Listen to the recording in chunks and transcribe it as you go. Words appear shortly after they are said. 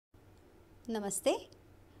Namaste.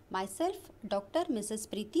 Myself, Dr. Mrs.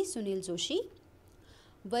 Preeti Sunil Joshi,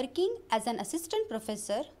 working as an assistant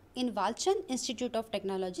professor in Walchand Institute of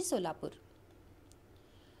Technology, Solapur.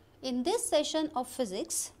 In this session of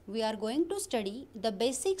physics, we are going to study the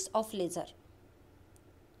basics of laser.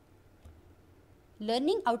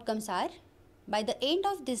 Learning outcomes are, by the end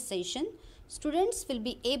of this session, students will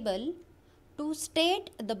be able to state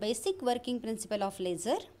the basic working principle of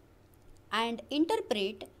laser and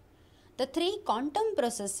interpret the three quantum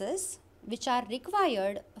processes which are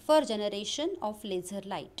required for generation of laser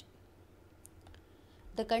light.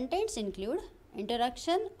 The contents include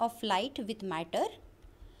interaction of light with matter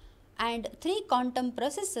and three quantum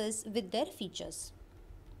processes with their features.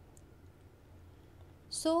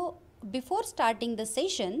 So, before starting the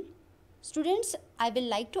session, students, I will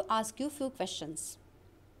like to ask you few questions.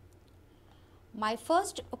 My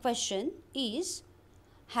first question is,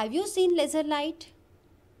 have you seen laser light?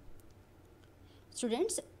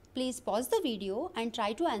 Students, please pause the video and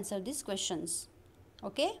try to answer these questions.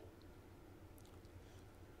 Okay?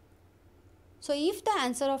 So, if the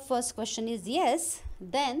answer of first question is yes,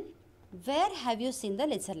 then where have you seen the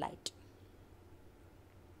laser light?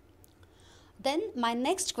 Then my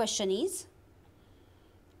next question is,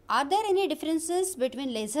 are there any differences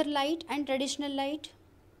between laser light and traditional light?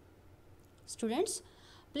 Students,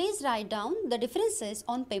 please write down the differences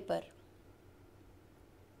on paper.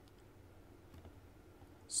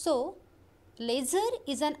 So, laser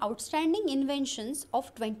is an outstanding invention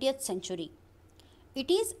of 20th century. It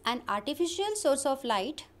is an artificial source of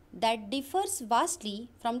light that differs vastly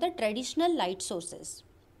from the traditional light sources.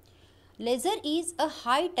 Laser is a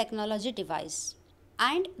high technology device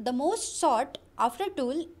and the most sought after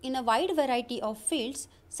tool in a wide variety of fields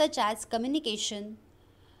such as communication,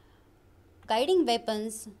 guiding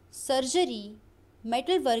weapons, surgery,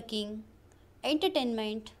 metalworking,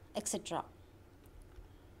 entertainment, etc.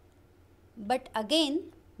 But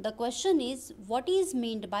again, the question is, what is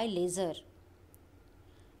meant by laser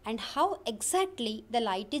and how exactly the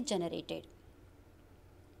light is generated?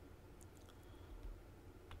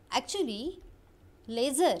 Actually,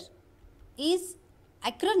 laser is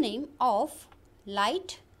acronym of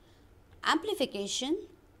light amplification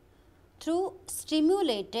through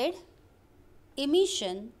stimulated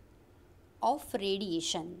emission of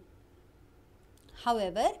radiation.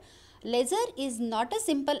 However, laser is not a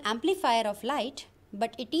simple amplifier of light,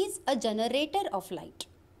 but it is a generator of light.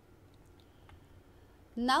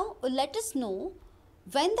 Now, let us know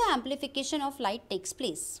when the amplification of light takes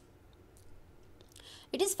place.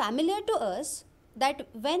 It is familiar to us that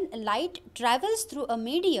when light travels through a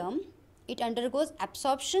medium, it undergoes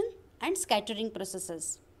absorption and scattering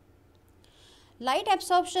processes. Light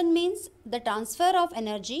absorption means the transfer of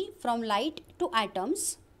energy from light to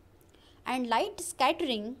atoms, and light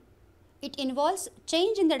scattering, it involves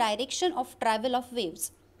change in the direction of travel of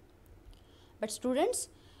waves. But students,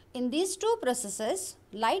 in these two processes,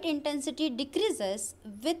 light intensity decreases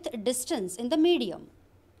with distance in the medium.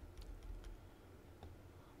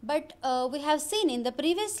 But we have seen in the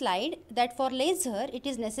previous slide that for laser, it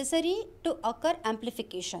is necessary to occur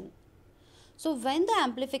amplification. So, when the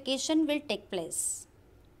amplification will take place?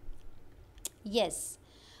 Yes,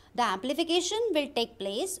 the amplification will take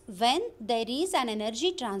place when there is an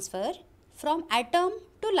energy transfer from atom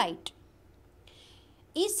to light.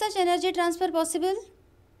 Is such energy transfer possible?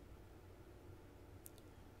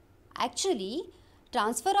 Actually,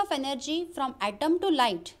 transfer of energy from atom to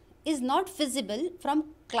light is not feasible from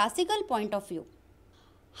classical point of view.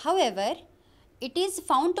 However, it is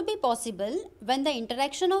found to be possible when the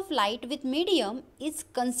interaction of light with medium is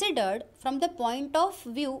considered from the point of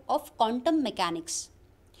view of quantum mechanics.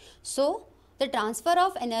 So, the transfer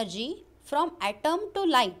of energy from atom to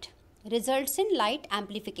light results in light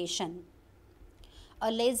amplification.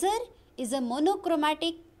 A laser is a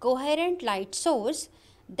monochromatic coherent light source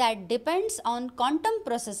that depends on quantum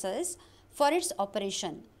processes for its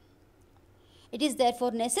operation. It is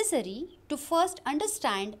therefore necessary to first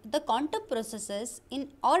understand the quantum processes in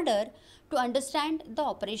order to understand the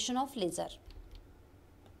operation of laser.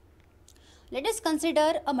 Let us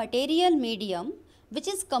consider a material medium which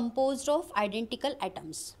is composed of identical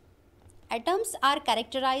atoms. Atoms are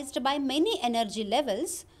characterized by many energy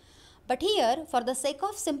levels, but here, for the sake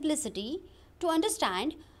of simplicity, to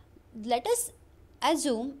understand, let us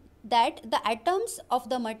assume that the atoms of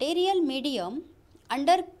the material medium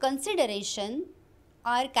under consideration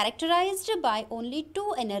are characterized by only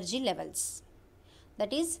two energy levels,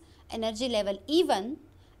 that is energy level E1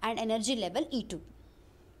 and energy level E2,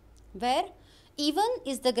 where E1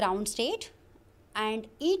 is the ground state and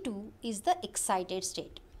E2 is the excited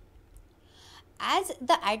state. As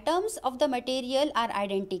the atoms of the material are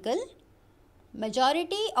identical,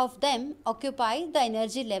 majority of them occupy the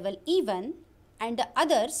energy level E1 and the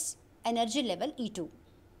others energy level E2.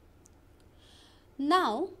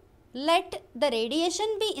 Now, let the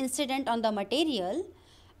radiation be incident on the material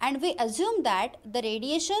and we assume that the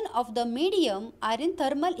radiation of the medium are in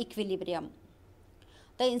thermal equilibrium.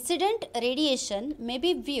 The incident radiation may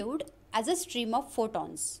be viewed as a stream of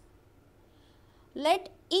photons. Let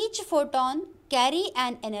each photon carry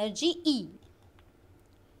an energy E,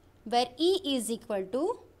 where E is equal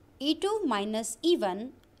to E2 minus E1,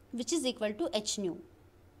 which is equal to h nu.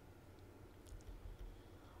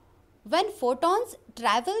 When photons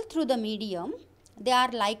travel through the medium, they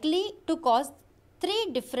are likely to cause three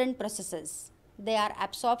different processes. They are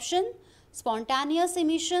absorption, spontaneous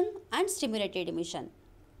emission and stimulated emission.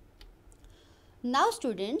 Now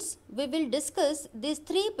students, we will discuss these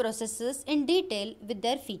three processes in detail with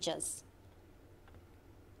their features.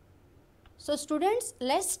 So students,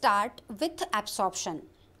 let's start with absorption.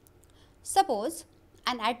 Suppose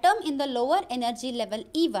an atom in the lower energy level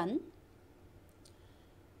E1,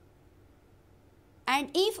 and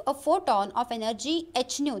if a photon of energy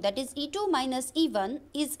h nu, that is E2 minus E1,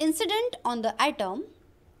 is incident on the atom,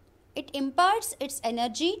 it imparts its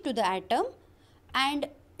energy to the atom and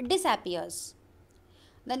disappears.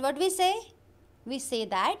 Then what we say? We say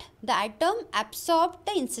that the atom absorbed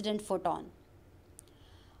the incident photon.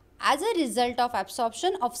 As a result of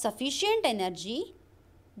absorption of sufficient energy,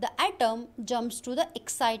 the atom jumps to the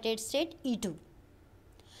excited state E2.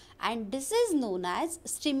 And this is known as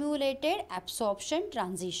stimulated absorption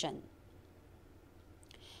transition.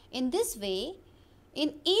 In this way,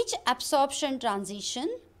 in each absorption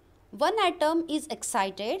transition, one atom is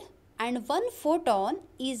excited and one photon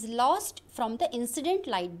is lost from the incident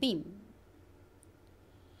light beam.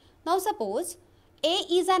 Now suppose A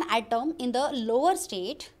is an atom in the lower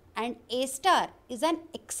state and A star is an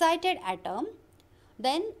excited atom,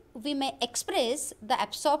 then we may express the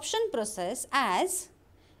absorption process as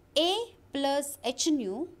A plus h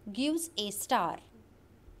nu gives A star.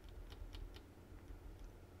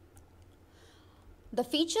 The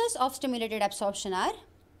features of stimulated absorption are: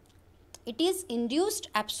 it is induced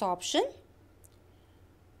absorption,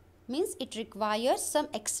 means it requires some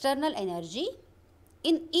external energy.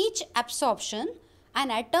 In each absorption,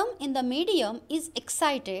 an atom in the medium is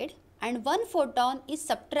excited and one photon is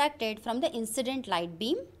subtracted from the incident light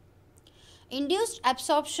beam. Induced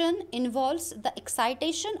absorption involves the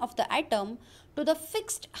excitation of the atom to the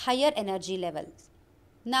fixed higher energy level.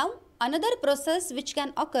 Now, another process which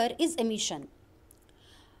can occur is emission.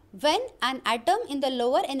 When an atom in the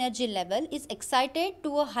lower energy level is excited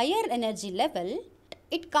to a higher energy level,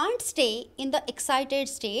 it can't stay in the excited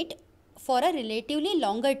state for a relatively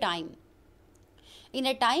longer time. In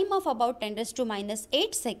a time of about 10 raised to minus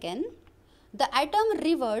 8 seconds, the atom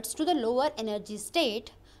reverts to the lower energy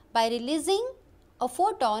state by releasing a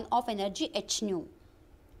photon of energy h nu.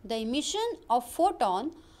 The emission of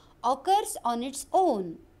photon occurs on its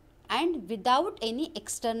own and without any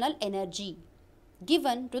external energy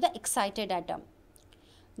given to the excited atom.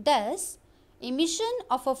 Thus, emission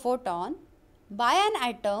of a photon by an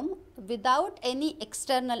atom without any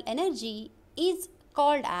external energy is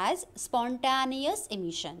called as spontaneous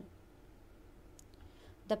emission.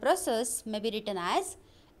 The process may be written as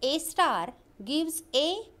A star gives A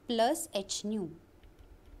plus h nu.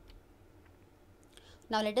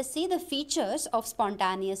 Now let us see the features of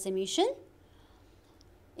spontaneous emission.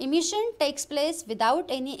 Emission takes place without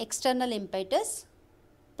any external impetus.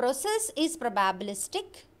 Process is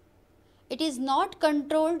probabilistic. It is not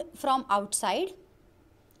controlled from outside.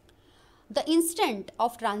 The instant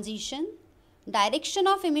of transition, direction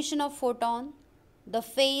of emission of photon, the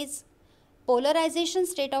phase, polarization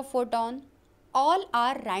state of photon, all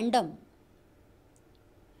are random.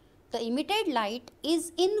 The emitted light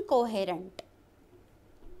is incoherent.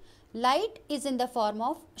 Light is in the form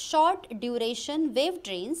of short duration wave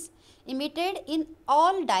trains emitted in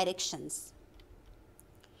all directions.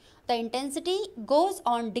 The intensity goes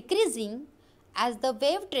on decreasing as the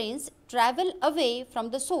wave trains travel away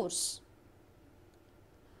from the source.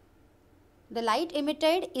 The light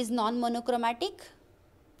emitted is non-monochromatic.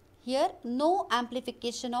 Here, no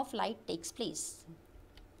amplification of light takes place.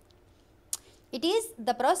 It is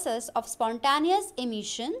the process of spontaneous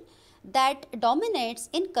emission that dominates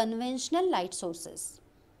in conventional light sources.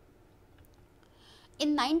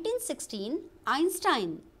 In 1916,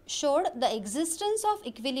 Einstein showed the existence of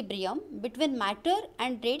equilibrium between matter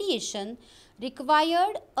and radiation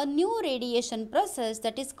required a new radiation process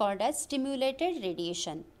that is called as stimulated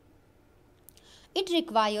radiation. It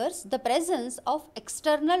requires the presence of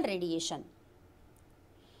external radiation.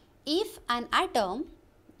 if an atom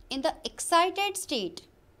in the excited state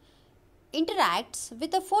interacts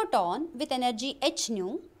with a photon with energy h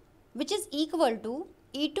nu, which is equal to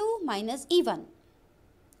E2 minus E1,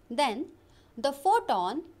 then the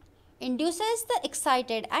photon induces the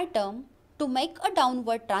excited atom to make a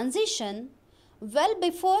downward transition well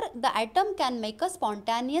before the atom can make a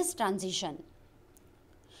spontaneous transition.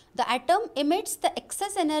 The atom emits the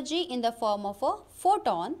excess energy in the form of a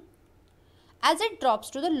photon as it drops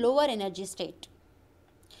to the lower energy state.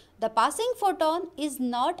 The passing photon is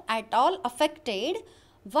not at all affected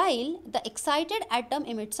while the excited atom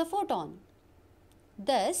emits a photon.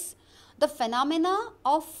 Thus, the phenomena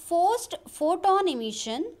of forced photon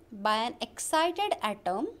emission by an excited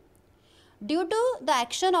atom due to the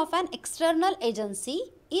action of an external agency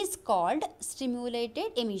is called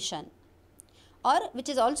stimulated emission, or which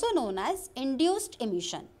is also known as induced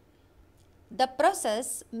emission. The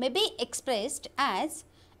process may be expressed as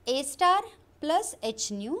A star plus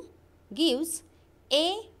h nu gives A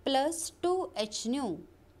plus 2 h nu.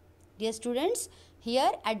 Dear students,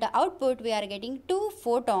 here at the output we are getting 2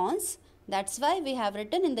 photons. That's why we have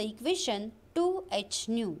written in the equation 2h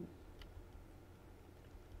nu.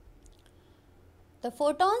 The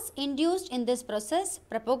photons induced in this process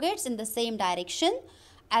propagates in the same direction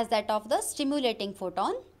as that of the stimulating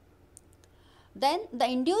photon. Then the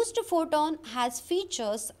induced photon has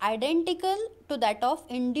features identical to that of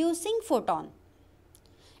inducing photon.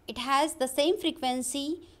 It has the same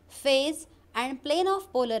frequency, phase and plane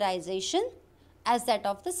of polarization as that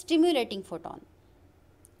of the stimulating photon.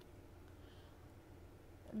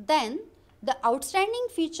 Then the outstanding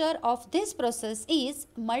feature of this process is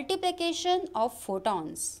multiplication of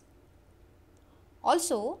photons.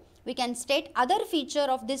 Also, we can state other feature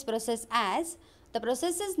of this process as the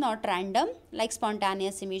process is not random like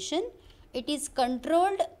spontaneous emission. It is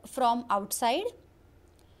controlled from outside.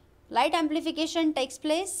 Light amplification takes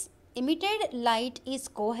place. Emitted light is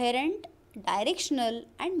coherent, directional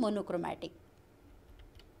and monochromatic.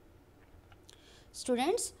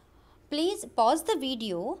 Students, please pause the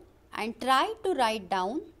video and try to write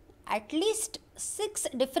down at least 6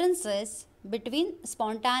 differences between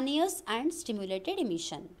spontaneous and stimulated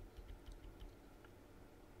emission.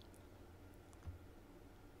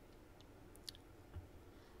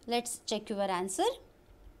 Let's check your answer.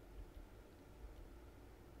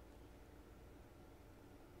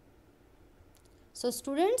 So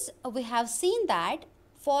students, we have seen that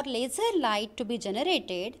for laser light to be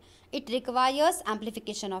generated, it requires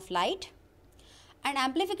amplification of light, and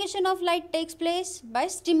amplification of light takes place by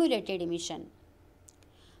stimulated emission.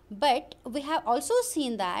 But we have also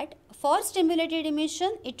seen that for stimulated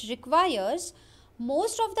emission, it requires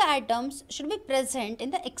most of the atoms should be present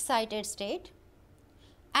in the excited state,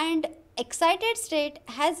 and excited state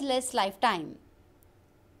has less lifetime.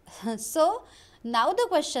 So now the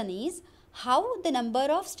question is how the number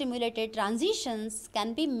of stimulated transitions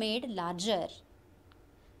can be made larger.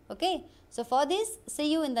 Okay, so for this, see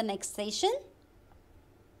you in the next session.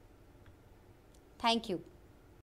 Thank you.